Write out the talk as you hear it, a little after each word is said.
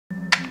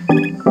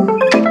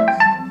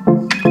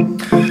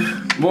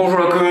Bonjour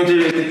la communauté,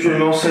 il est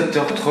actuellement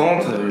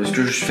 7h30. Est-ce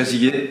que je suis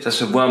fatigué? Ça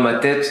se voit à ma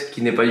tête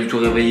qui n'est pas du tout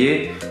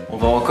réveillée. On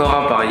va encore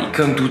à Paris,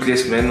 comme toutes les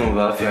semaines, on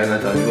va faire une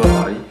interview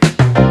à Paris.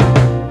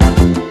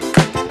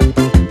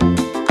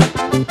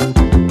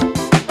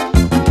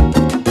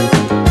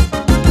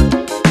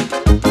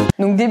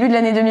 Donc début de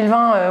l'année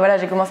 2020, voilà,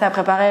 j'ai commencé à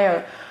préparer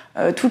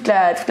toute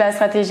la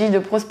stratégie de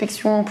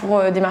prospection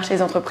pour démarcher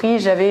les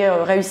entreprises. J'avais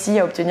réussi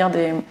à obtenir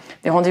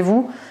des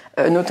rendez-vous,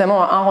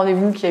 notamment un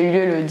rendez-vous qui a eu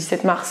lieu le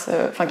 17 mars,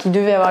 qui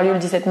devait avoir lieu le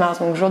 17 mars,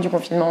 donc jour du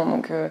confinement.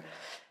 Donc,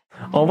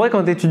 En vrai,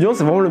 quand t'es étudiant,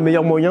 c'est vraiment le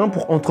meilleur moyen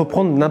pour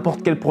entreprendre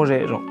n'importe quel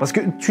projet, genre. Parce que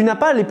tu n'as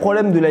pas les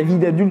problèmes de la vie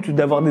d'adulte,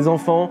 d'avoir des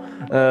enfants,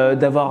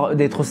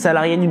 d'être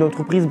salarié d'une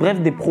entreprise,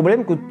 bref, des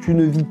problèmes que tu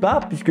ne vis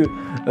pas puisque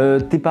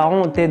tes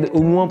parents t'aident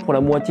au moins pour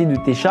la moitié de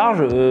tes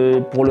charges.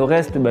 Pour le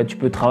reste, tu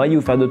peux travailler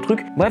ou faire d'autres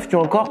trucs. Bref, tu as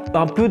encore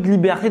un peu de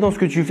liberté dans ce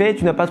que tu fais et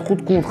tu n'as pas trop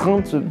de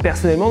contraintes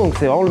personnellement. Donc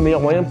c'est vraiment le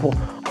meilleur moyen pour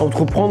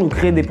entreprendre ou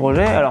créer des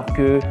projets, alors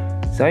que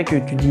c'est vrai que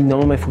tu dis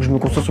non, mais il faut que je me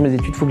concentre sur mes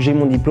études, il faut que j'ai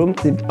mon diplôme.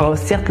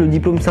 Certes, le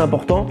diplôme c'est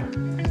important,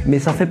 mais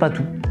ça fait pas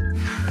tout.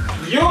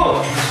 Yo!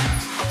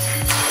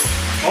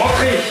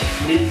 Rentrez!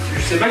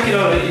 Je sais pas quelle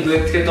heure il doit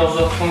être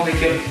 14h30 et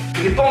quelques.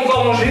 Je n'ai pas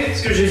encore mangé,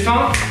 est-ce que j'ai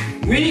faim?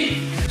 Oui!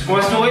 Est-ce qu'on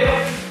va se nourrir?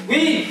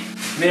 Oui!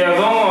 Mais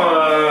avant,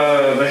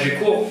 j'ai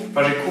cours.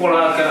 Enfin, j'ai cours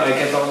là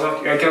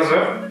à 15h.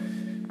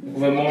 On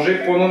va manger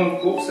pendant notre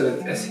cours, ça va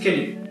être assez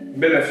quali.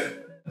 Belle affaire.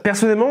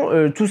 Personnellement,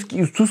 tout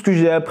ce que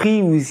j'ai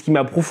appris ou ce qui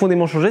m'a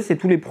profondément changé, c'est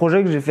tous les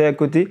projets que j'ai fait à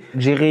côté.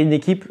 Gérer une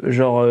équipe,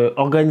 genre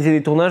organiser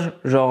des tournages,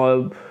 genre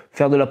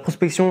faire de la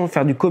prospection,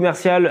 faire du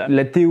commercial.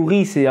 La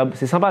théorie, c'est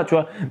sympa, tu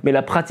vois, mais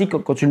la pratique,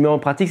 quand tu le mets en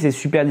pratique, c'est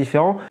super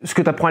différent. Ce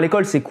que tu apprends à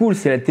l'école, c'est cool,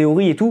 c'est la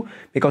théorie et tout,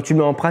 mais quand tu le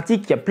mets en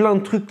pratique, il y a plein de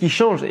trucs qui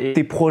changent. Et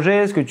tes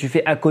projets, ce que tu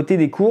fais à côté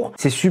des cours,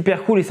 c'est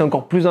super cool et c'est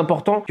encore plus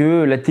important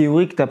que la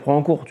théorie que tu apprends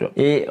en cours, tu vois.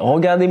 Et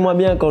regardez-moi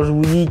bien quand je vous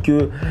dis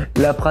que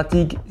la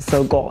pratique, c'est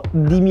encore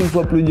 10 000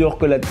 fois plus dur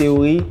que la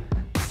théorie.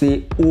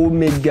 C'est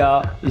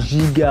oméga,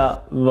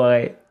 giga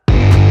vrai.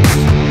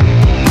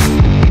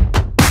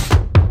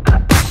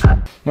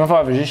 Mais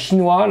enfin, j'ai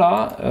chinois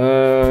là,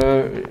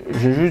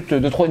 j'ai juste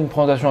une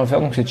présentation à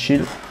faire, donc c'est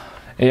chill.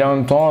 Et en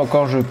même temps,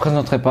 quand je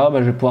présenterai pas,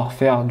 je vais pouvoir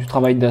faire du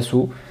travail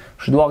d'assaut.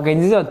 Je dois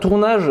organiser un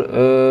tournage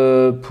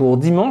pour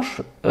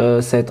dimanche, ça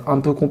va être un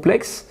peu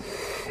complexe.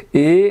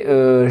 Et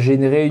j'ai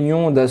une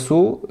réunion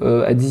d'assaut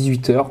à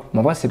 18h.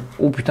 En vrai, c'est...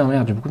 Oh putain,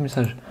 merde, j'ai beaucoup de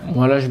messages.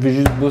 Voilà, je vais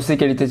juste bosser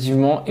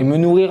qualitativement et me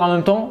nourrir en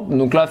même temps.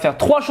 Donc là, faire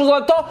 3 choses en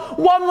même temps.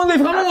 Waouh, mais on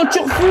est vraiment en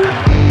turfu.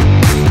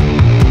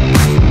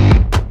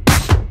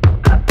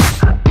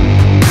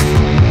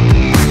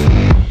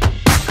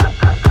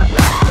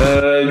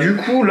 Du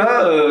coup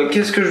là,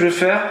 qu'est-ce que je vais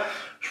faire?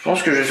 Je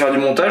pense que je vais faire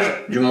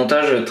du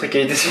montage très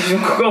qualitatif,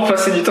 encore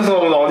passer du temps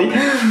sur mon ordi.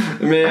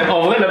 Mais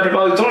en vrai, la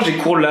plupart du temps, j'ai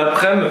cours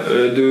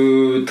l'après-midi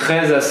de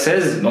 13 à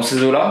 16 dans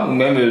ces eaux-là, ou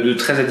même de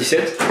 13 à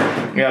 17.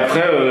 Et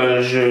après,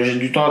 j'ai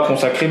du temps à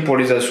consacrer pour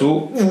les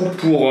assos, ou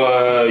pour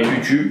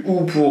YouTube,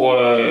 ou pour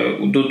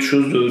d'autres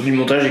choses du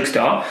montage, etc.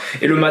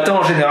 Et le matin,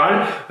 en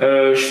général,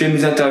 je fais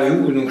mes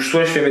interviews. Donc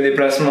soit je fais mes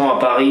déplacements à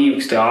Paris,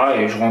 etc.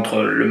 Et je rentre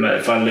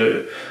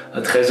à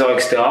 13h,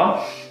 etc.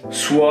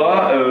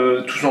 Soit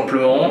tout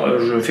simplement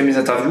je fais mes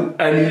interviews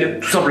à Lille,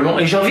 tout simplement,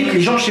 et j'invite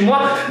les gens chez moi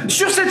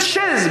sur cette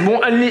chaise. Bon,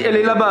 elle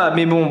est là-bas,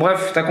 mais bon,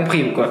 bref, t'as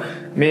compris quoi.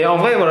 Mais en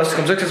vrai, voilà, c'est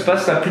comme ça que ça se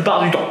passe la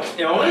plupart du temps.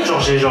 Et en vrai,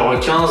 j'ai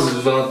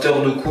 15-20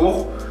 heures de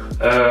cours.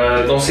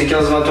 Dans ces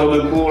 15-20 heures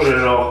de cours,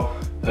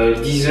 j'ai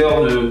 10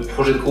 heures de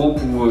projet de groupe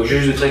ou j'ai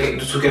juste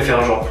de trucs à faire,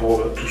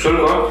 pour tout seul,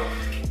 quoi.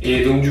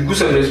 Et donc du coup,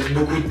 ça me laisse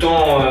beaucoup de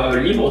temps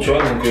libre, tu vois.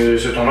 Donc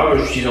ce temps-là,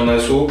 j'utilise en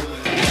asso.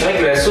 C'est vrai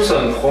que l'asso, ça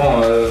me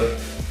prend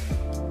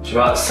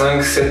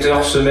 5-7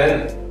 heures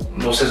semaine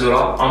dans ces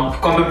eaux-là.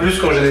 Un peu plus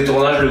quand j'ai des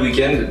tournages le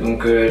week-end.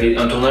 Donc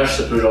un tournage,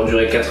 ça peut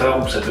durer 4 heures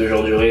ou ça peut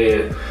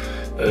durer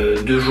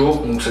 2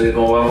 jours. Donc ça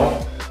dépend vraiment.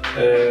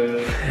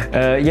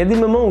 Il y a des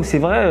moments où c'est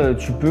vrai,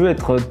 tu peux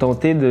être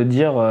tenté de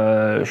dire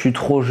je suis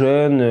trop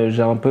jeune,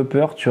 j'ai un peu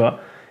peur, tu vois.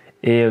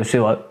 Et c'est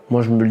vrai,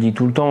 moi je me le dis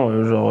tout le temps,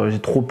 j'ai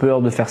trop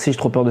peur de faire ci, j'ai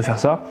trop peur de faire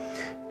ça.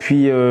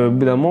 Puis au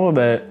bout d'un moment,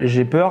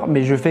 j'ai peur,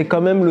 mais je fais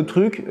quand même le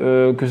truc,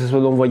 que ce soit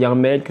d'envoyer un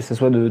mail, que ce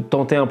soit de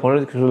tenter un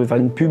projet, que ce soit de faire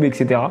une pub,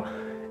 etc.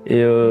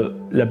 Et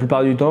la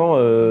plupart du temps,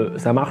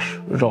 ça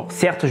marche.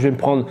 Certes, je vais me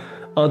prendre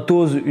un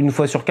tose une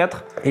fois sur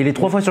 4, et les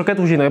 3 fois sur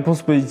 4 où j'ai une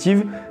réponse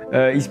positive,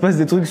 il se passe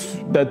des trucs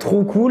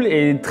trop cool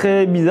et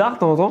très bizarres de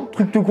temps en temps,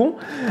 truc tout con.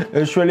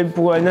 Je suis allé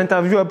pour une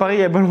interview à Paris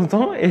il y a pas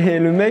longtemps, et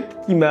le mec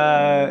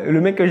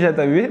que j'ai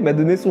interviewé m'a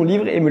donné son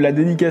livre et me l'a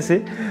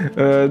dédicacé,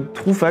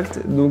 true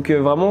fact. Donc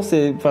vraiment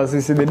c'est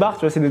des barres, tu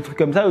vois, c'est des trucs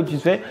comme ça où tu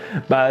te fais,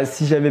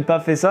 si j'avais pas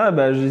fait ça,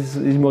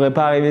 je m'aurais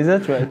pas arrivé ça,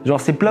 tu vois.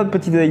 C'est plein de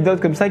petites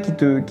anecdotes comme ça qui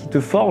te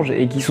forgent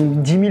et qui sont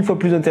 10 000 fois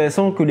plus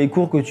intéressants que les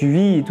cours que tu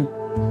vis et tout.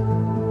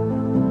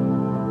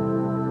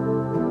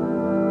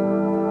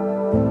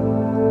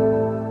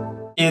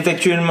 Il est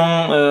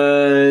actuellement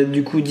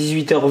du coup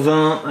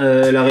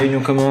 18h20, la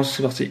réunion commence,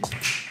 c'est parti.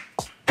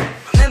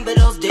 Remember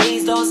those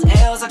days, those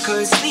L's, I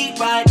couldn't sleep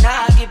right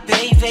now, I get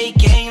paid, fake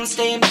game.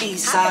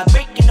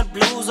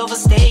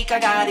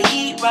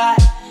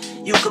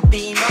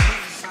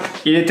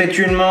 Il est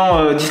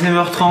actuellement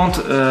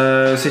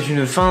 19h30, c'est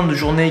une fin de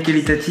journée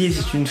qualitative,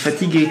 c'est une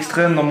fatigue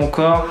extrême dans mon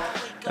corps.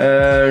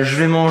 Je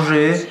vais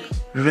manger,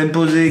 je vais me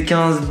poser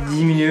 15-10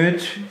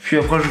 minutes, puis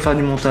après je vais faire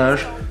du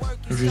montage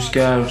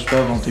jusqu'à, je sais pas,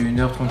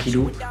 21h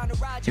tranquillou.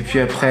 Et puis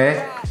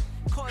après,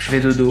 je vais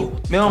dodo.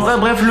 Mais en vrai,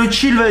 bref, le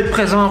chill va être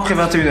présent après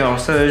 21h,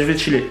 ça, je vais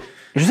chiller.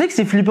 Je sais que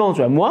c'est flippant, tu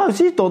vois. Moi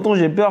aussi, de temps en temps,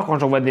 j'ai peur quand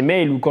j'envoie des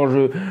mails ou quand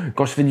je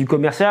fais du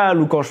commercial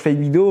ou quand je fais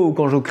une vidéo ou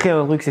quand je crée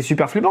un truc, c'est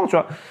super flippant, tu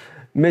vois.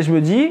 Mais je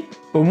me dis,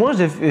 au moins,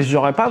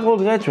 j'aurais pas de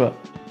regrets, tu vois.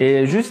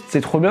 Et juste,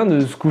 c'est trop bien de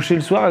se coucher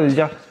le soir et de se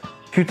dire,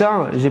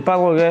 putain, j'ai pas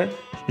de regrets,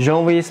 j'ai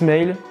envoyé ce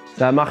mail,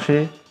 ça a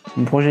marché,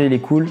 mon projet il est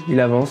cool, il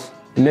avance.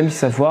 Et même si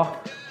ça foire,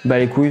 bah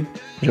les couilles,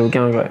 j'ai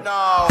aucun regret.